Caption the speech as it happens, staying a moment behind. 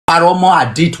parọ́ mọ́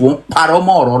hadith wọ́n parọ́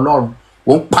mọ́ ọ̀rọ̀ Ọlọ́run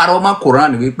wọ́n parọ́ mọ́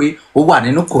Quran wípé ó wà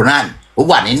nínú Quran ó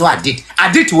wà nínú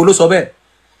hadith wo ló sọ bẹ́ẹ̀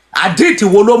hadith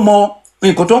wo ló mọ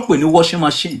nǹkan tó ń pè ní washing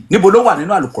machine níbo ló wà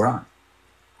nínú alukoran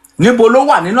níbo ló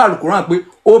wà nínú alukoran pé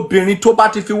obìnrin tó bá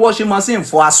ti fi washing machine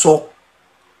fọ aṣọ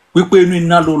wípé inú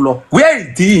iná ló lọ where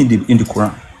is it in the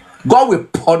Quran? God will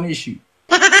punish you.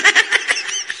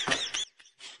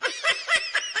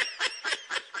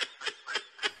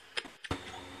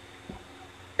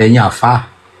 ẹ̀yin àfáà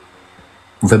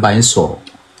mo fẹ́ bá yín sọ̀rọ̀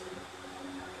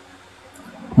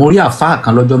mo rí àfáà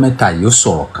kan lọ́jọ́ mẹ́ta yìí ó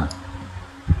sọ̀rọ̀ kan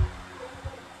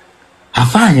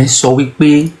àfáà yẹn sọ wípé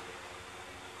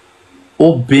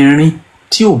obìnrin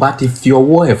tí ò bá ti fi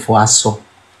ọwọ́ ẹ̀ fọ aṣọ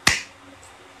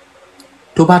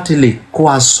tó bá ti lè kó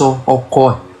aṣọ ọkọ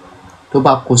ẹ̀ tó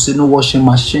bá kó sínú washing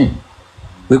machine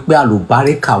wípé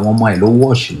àlùbáríkà àwọn ọmọ ẹ̀ ló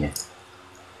wọ́ọ̀ṣì yẹn.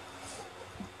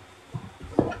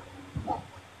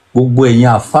 gbogbo ẹ̀yin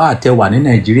àfáà tẹ́ wà ní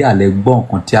Nàìjíríà lẹ gbọ́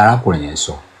nǹkan tí arákùnrin yẹn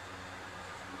sọ.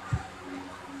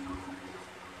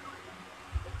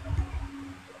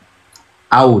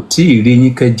 a ò tí ì rí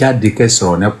yín kẹ́ jáde kẹ́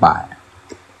sọ̀rọ̀ nípa ẹ̀.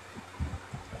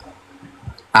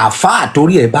 àfáà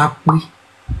torí ẹ̀ bá pín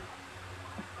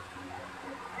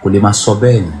kò lè máa sọ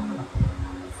bẹ́ẹ̀ ni.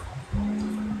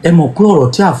 ẹ mọ̀ pé ọ̀rọ̀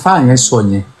tí àfáà yẹn sọ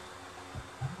yẹn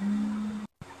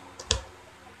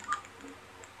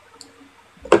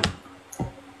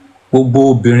gbogbo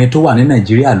obìnrin tó wà ní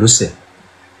Nàìjíríà ló ṣẹ̀.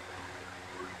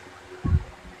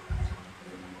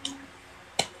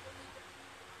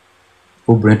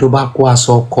 obìnrin tó bá kó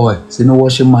aṣọ ọkọ ẹ̀ sínú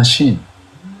washing machine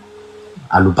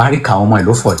àlùbáríkà àwọn ọmọ ẹ̀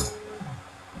ló fọ̀ yìí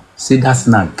sí that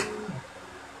snag.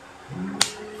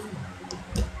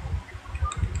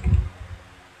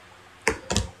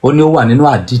 ó ní ó wà nínú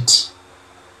hadith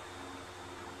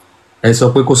ẹ sọ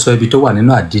pé kó sọ ibi tó wà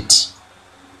nínú hadith.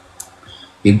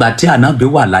 ìgbà tí ànábì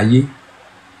wà láyé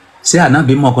ṣé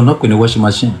ànábì mọ ọkàn náà pè ní washing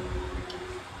machine?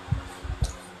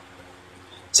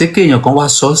 ṣé kéèyàn kan wá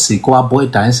ṣọ́ọ̀ṣì kó wá bọ́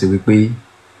ìta ẹ̀ sí wípé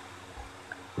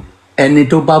ẹni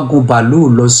tó bá gun bàálù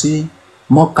lọ sí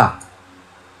Mọ́kà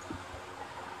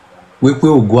wípé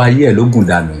ògo ayé ẹ̀ ló gùn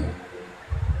dànù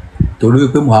torí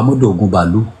wípé Muhammadu ò gun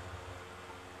bàálù.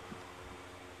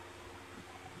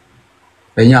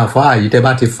 ẹ̀yin àfáà yìí tẹ́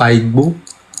bá ti fa igbó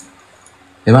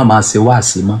ẹ má máa ṣe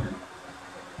wáàsí mọ́.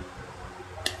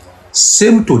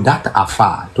 Same to that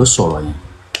affair tó sọ̀rọ̀ yẹn.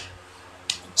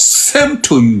 Same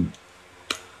to you.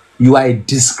 You are a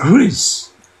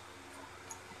disgrace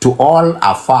to all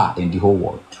afar in the whole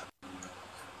world.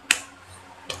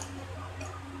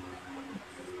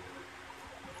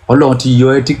 Ọlọ́run ti yọ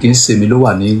ẹ́ tí kì í ṣe mi ló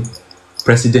wà ní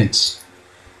president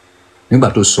nígbà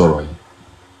tó sọ̀rọ̀ yìí.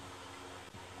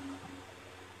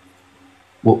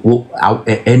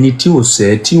 ẹni tí ò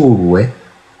ṣẹ̀ tí ò rò ẹ́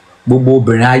gbogbo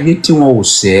obìnrin ayé tí wọn ò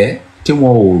ṣẹ̀ tí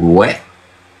wọn ò rò ẹ́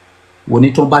wọ́n ní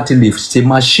tó bá ti lè ṣe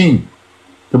machine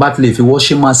tó bá ti lè fi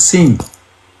washing machine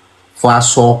fọ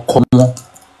aṣọ ọkọ wọn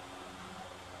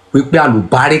wípé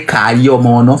àlùbáríkà ayé ọmọ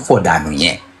wọn náà fọ̀ dànù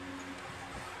yẹn.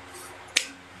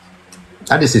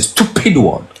 That is a stupid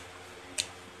word,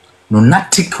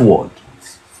 lunatic word.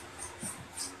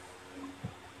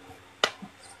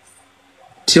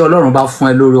 Tí Ọlọ́run bá fún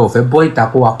ẹ lórí ọ̀fẹ́ bọ́ ìta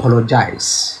kó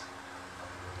apologize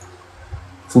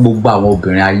fún gbogbo àwọn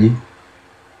obìnrin ayé.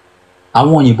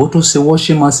 Àwọn òyìnbó tó ṣe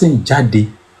washing machine jáde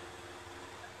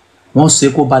wọ́n ṣe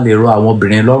kó ba lè rọ àwọn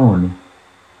obìnrin lọ́rùn ni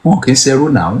wọ́n kì í ṣerú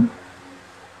náà.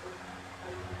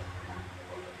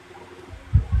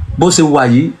 Bó ṣe wà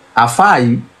yìí àfáà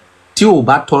yìí tí o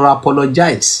bá tọrọ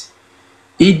apologize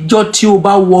ìjọ tí o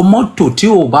bá wọ mọ́tò tí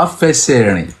o bá fẹsẹ̀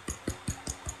rìn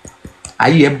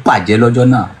ayé ẹ bàjẹ́ lọ́jọ́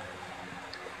náà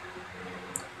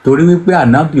torí wípé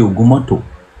ànábì ògùn mọ́tò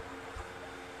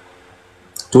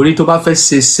torí tó bá fẹ́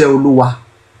ṣe iṣẹ́ Olúwa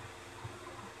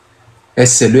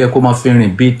ẹsẹ̀ ló yẹ kó máa fi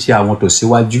rìn bíi ti àwọn tó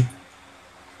síwájú.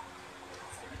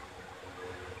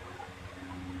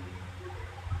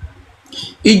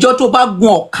 Ìjọ tó bá gun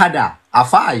ọ̀kadà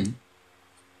àfáà yìí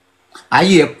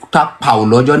ayé ẹ ta pa ò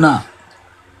lọ́jọ́ náà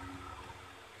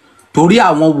torí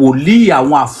àwọn wòlíì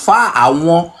àwọn àfáà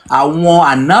àwọn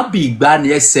ànábì ìgbàanì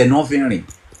ẹsẹ̀ náà fi rìn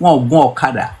wọn ò gun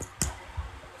ọ̀kadà.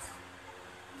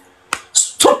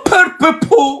 Stupid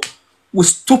people with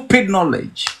stupid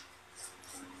knowledge.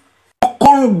 Wọ́n kó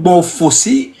irùngbọ̀n òfò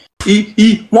sí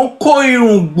wọ́n kó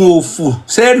irùngbọ̀n òfò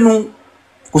sẹ́nu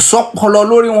kò sọ́pọlọ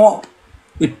lórí wọn.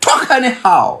 They talk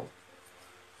anyhow.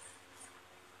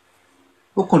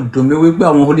 Ó kàn dùn mí wípé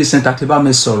àwọn holy center ti bá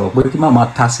mi sọ̀rọ̀ pé kí màmá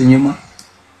ta sí yín mọ́.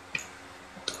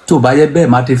 Tó bá yẹ bẹ́ẹ̀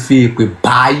má ti fi èpè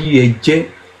bá ayé ẹ jẹ́.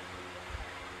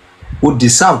 Ó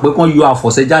deserve pé kán yọ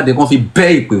àfọ̀ṣẹ jáde kán fi bẹ́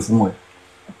ìpè fún ẹ.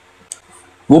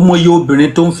 wọ́n mọ iye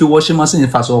obìnrin tó ń fi washing machine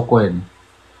faṣọ ọkọ ẹ̀ ni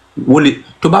wọ́n lè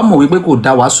tó bá mọ̀ wípé kò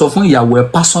dá wàá sọ fún ìyàwó ẹ̀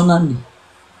personally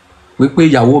wípé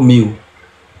ìyàwó mi o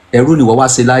ẹrú ni wọ́n wá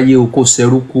ṣe láyé o kò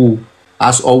ṣẹrú kú o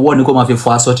ọwọ́ ni kò máa fi fọ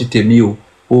aṣọ ti tèmi o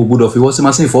gbọ́dọ̀ fi washing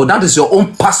machine fọ. That is your own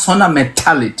personal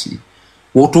mentality.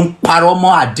 wọ́n tún parọ́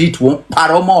mọ́ hadith, wọ́n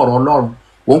parọ́ mọ́ ọ̀rọ̀ Ọlọ́run,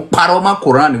 wọ́n parọ́ mọ́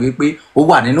Quran wípé ó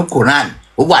wà nínú Quran,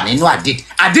 ó wà nínú hadith.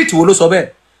 Hadith wo ló sọ bẹ́ẹ̀?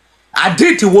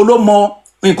 Hadith wo ló mọ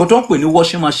nǹkan tó ń pè ní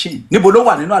washing machine? Níbo ló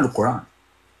wà nínú Al-Quran?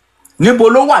 Níbo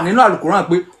ló wà nínú Al-Quran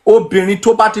pé obìnrin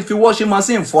tó bá ti fi washing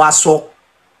machine fọ aṣọ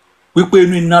wípé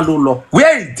inú iná ló lọ?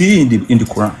 Where is it in the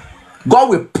Quran? God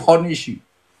will punish you.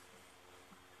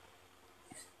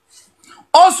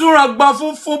 Ó súnràgbà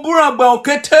funfun búràgbà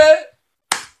òkété.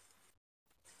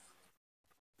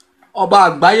 Ọba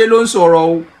àgbáyé ló ń sọ̀rọ̀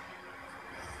o.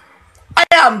 I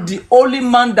am the only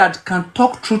man that can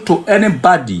talk truth to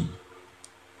anybody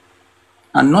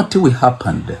and nothing will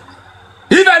happen there.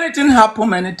 If anything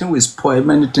happen, anything will spoil. If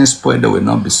anything spoil, there will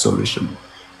not be solution.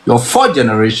 Your fourth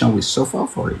generation will suffer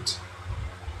for it.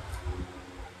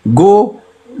 Go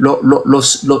lọ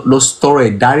tọrọ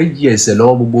ìdáríjì ẹ̀ṣẹ̀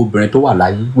lọ́wọ́ gbogbo obìnrin tó wà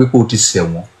láyé wípé ó ti ṣẹ̀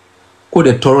wọ́n. Kó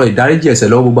dẹ̀ tọrọ ìdáríjì ẹ̀ṣẹ̀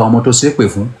lọ́wọ́ gbogbo àwọn ọmọ tó ṣépè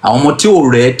fún, àwọn ọmọ tí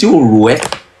ò rẹ̀ tí ò rò ẹ́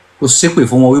tó ṣépè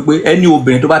fún wọn wípé ẹni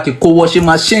obìnrin tó bá ti kó washing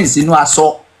machine sínú aṣọ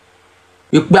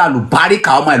wípé àlùbáríkà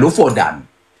ọmọ ẹ̀ ló fọ̀ dànù.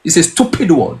 It's a stupid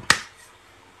word.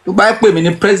 Tó bá pè mí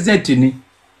ní president ni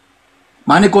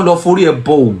màá ní kó lọ forí ẹ̀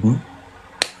bọ Ògún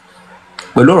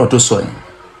pẹ̀lú ọ̀rọ̀ tó sọ yẹn.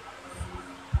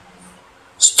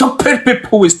 Stupid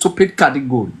people with stupid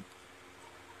category.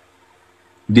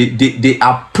 They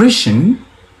are preaching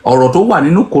ọ̀rọ̀ tó wà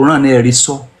nínú Quran ẹ̀rí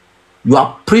sọ. You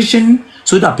are preaching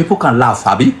so that people can laugh,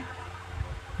 abi?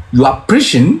 You are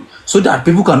preaching so that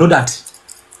people can know that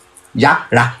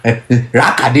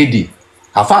Rakadede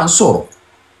àfáà ń sọ̀rọ̀.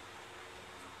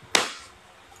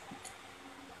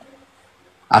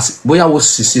 Bóyá wo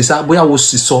sì sá, bóyá wo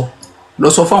sì sọ, lọ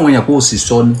sọ fún àwọn èèyàn kó o sì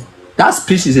sọ ni. That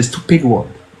speech is a stupid word.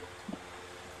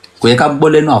 Kò yẹ ká gbọ́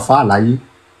lẹ́nu àfáà láyé.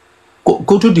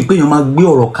 Kó tó di pé èèyàn máa gbé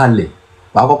ọ̀rọ̀ kalẹ̀,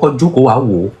 wàá kọ́kọ́ jókòó wàá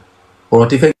wò ó. Ọ̀rọ̀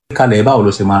tí fẹ́ gbé kalẹ̀ báwo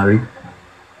ló ṣe máa rí?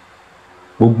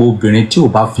 Gbogbo obìnrin tí ò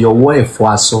bá fi ọwọ́ ẹ̀ fọ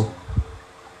aṣọ,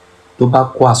 tó bá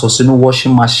kó aṣọ sínú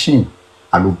washing machine,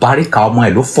 àlùbáríkà ọmọ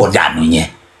ẹ̀ ló fọ̀ dànù yẹn.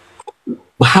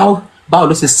 Báwo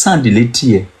ló ṣe sàn délé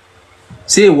tí ẹ?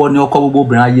 Ṣé ìwọ ni ọkọ gbogbo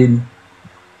obìnrin ayé ni?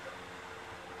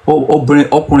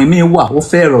 Ọkùnrin míì wà ó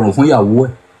fẹ́ rọrùn fún ìyàwó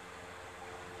ẹ̀.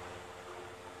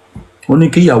 Ó ní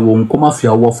kí ìyàwó òun kó má fi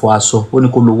ọwọ́ fọ aṣọ, ó ní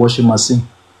kó lo washing machine.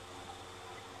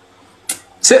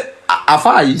 Ṣé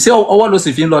àfáà yìí ṣé ọwọ́ ló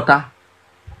sì fi ń lọta?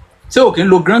 Ṣé ò kí ń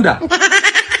lo grinder?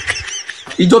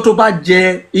 Ìjọ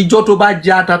tó bá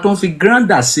jẹ ata tó ń fi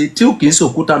grinder ṣe tí ò kì í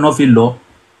ṣòkúta náà fi lọ,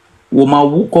 wò máa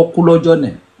wú kọ́kú lọ́jọ́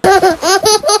nẹ̀.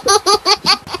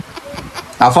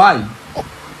 Àfáà yìí,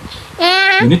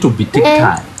 you need to be take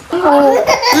time.